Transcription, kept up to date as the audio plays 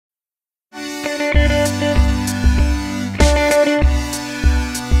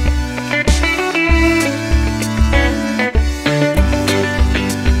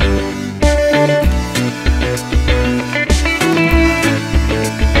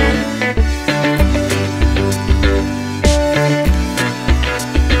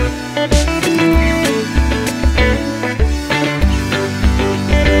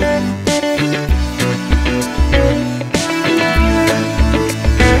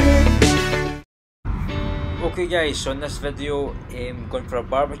Okay guys, so in this video I'm going for a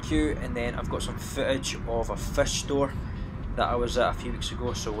barbecue, and then I've got some footage of a fish store that I was at a few weeks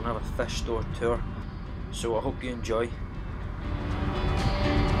ago, so we're going to have a fish store tour, so I hope you enjoy.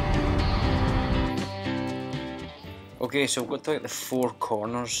 Okay, so we've got to like the four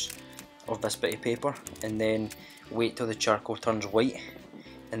corners of this bit of paper and then wait till the charcoal turns white,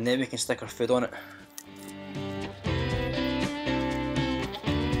 and then we can stick our food on it.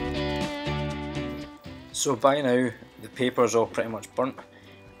 So by now the paper is all pretty much burnt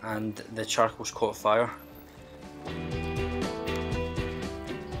and the charcoal's caught fire.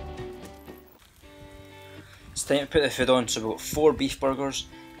 It's time to put the food on, so we've got 4 beef burgers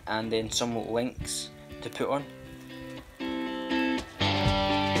and then some links to put on.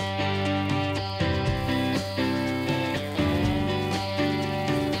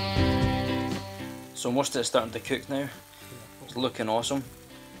 So most of it's starting to cook now, it's looking awesome.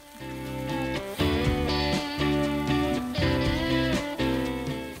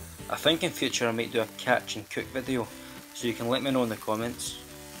 I think in future I might do a catch and cook video, so you can let me know in the comments.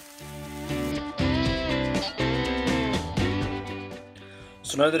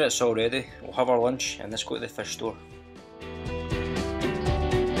 So now that it's all ready, we'll have our lunch and let's go to the fish store.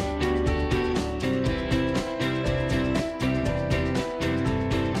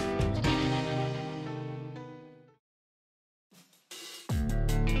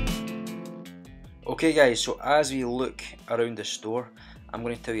 Okay guys, so as we look around the store, I'm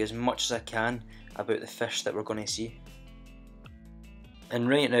going to tell you as much as I can about the fish that we're going to see. And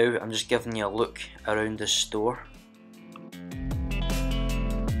right now I'm just giving you a look around the store.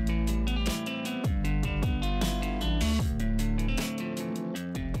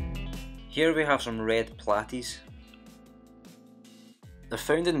 Here we have some red platies. They're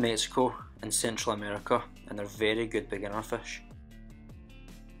found in Mexico and Central America, and they're very good beginner fish.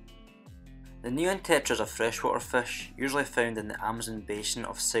 The neon tetra is a freshwater fish, usually found in the Amazon basin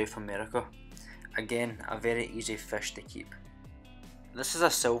of South America. Again, a very easy fish to keep. This is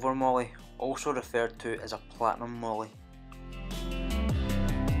a silver molly, also referred to as a platinum molly.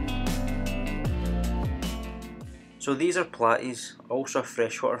 So these are platies, also a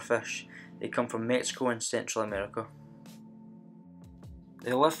freshwater fish. They come from Mexico and Central America.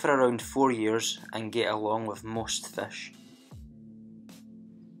 They live for around 4 years and get along with most fish.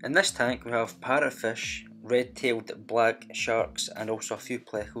 In this tank we have parrotfish, red-tailed black sharks and also a few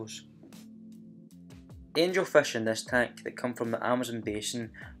plecos. Angelfish in this tank that come from the Amazon basin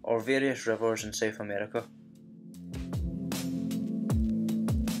or various rivers in South America.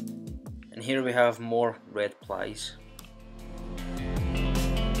 And here we have more red platies.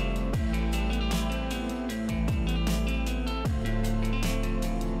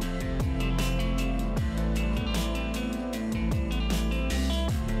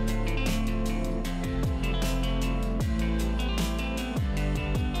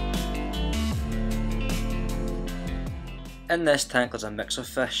 In this tank there's a mix of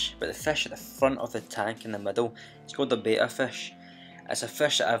fish, but the fish at the front of the tank in the middle is called a betta fish. It's a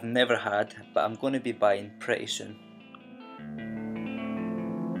fish that I've never had, but I'm going to be buying pretty soon.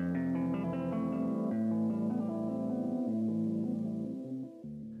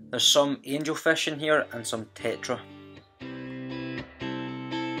 There's some angelfish in here and some tetra.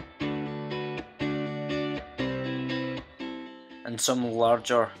 And some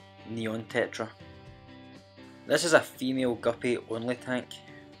larger neon tetra. This is a female guppy only tank.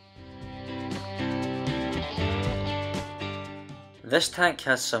 This tank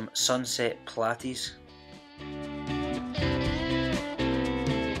has some sunset platies.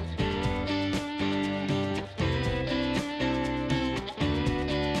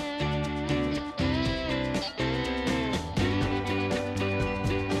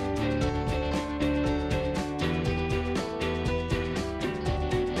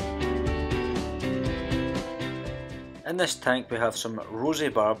 In this tank we have some rosy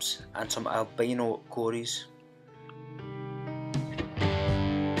barbs and some albino cories.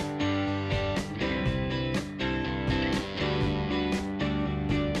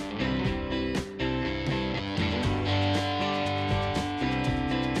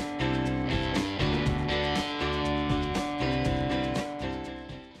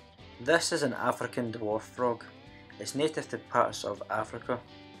 This is an African dwarf frog. It's native to parts of Africa.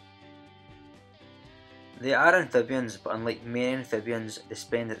 They are amphibians, but unlike many amphibians, they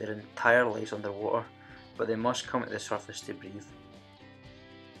spend their entire lives underwater, but they must come to the surface to breathe.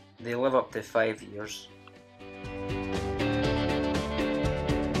 They live up to 5 years.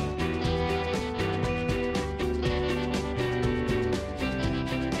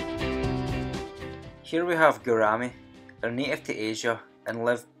 Here we have gourami. They're native to Asia and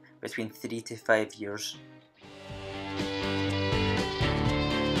live between 3 to 5 years.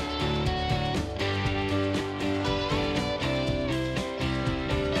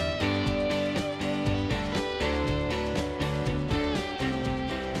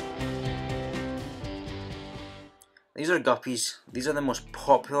 These are guppies. These are the most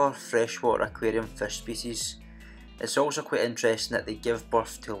popular freshwater aquarium fish species. It's also quite interesting that they give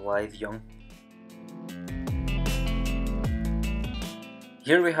birth to live young.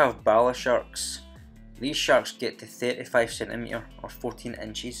 Here we have Bala sharks. These sharks get to 35 cm or 14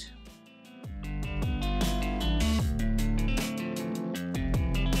 inches.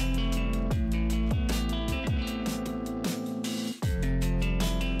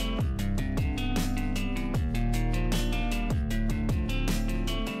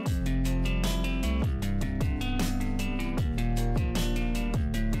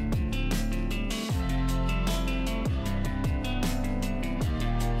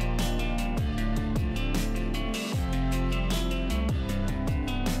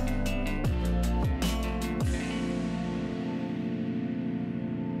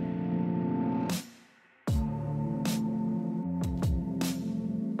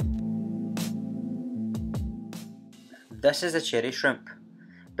 This is the cherry shrimp,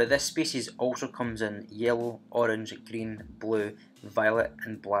 but this species also comes in yellow, orange, green, blue, violet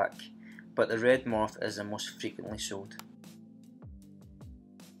and black, but the red morph is the most frequently sold.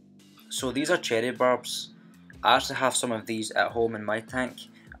 So these are cherry barbs. I actually have some of these at home in my tank.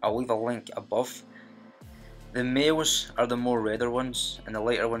 I'll leave a link above. The males are the more redder ones and the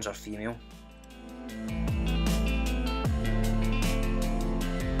lighter ones are female.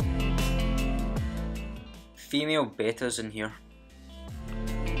 Female betas in here.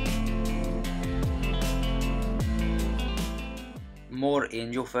 More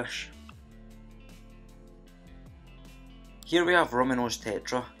angelfish. Here we have Rumminose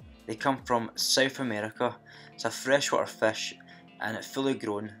tetra. They come from South America. It's a freshwater fish and at fully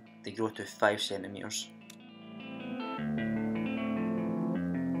grown they grow to 5 cm.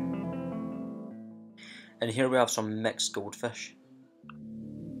 And here we have some mixed goldfish.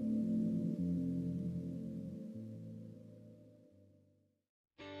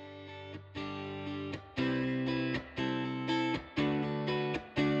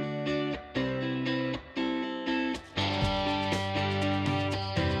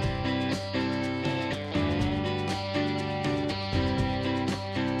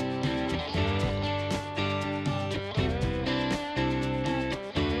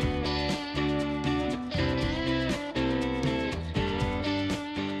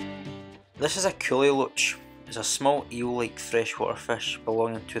 This is a coolie loach. It's a small eel-like freshwater fish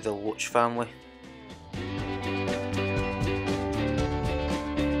belonging to the loach family.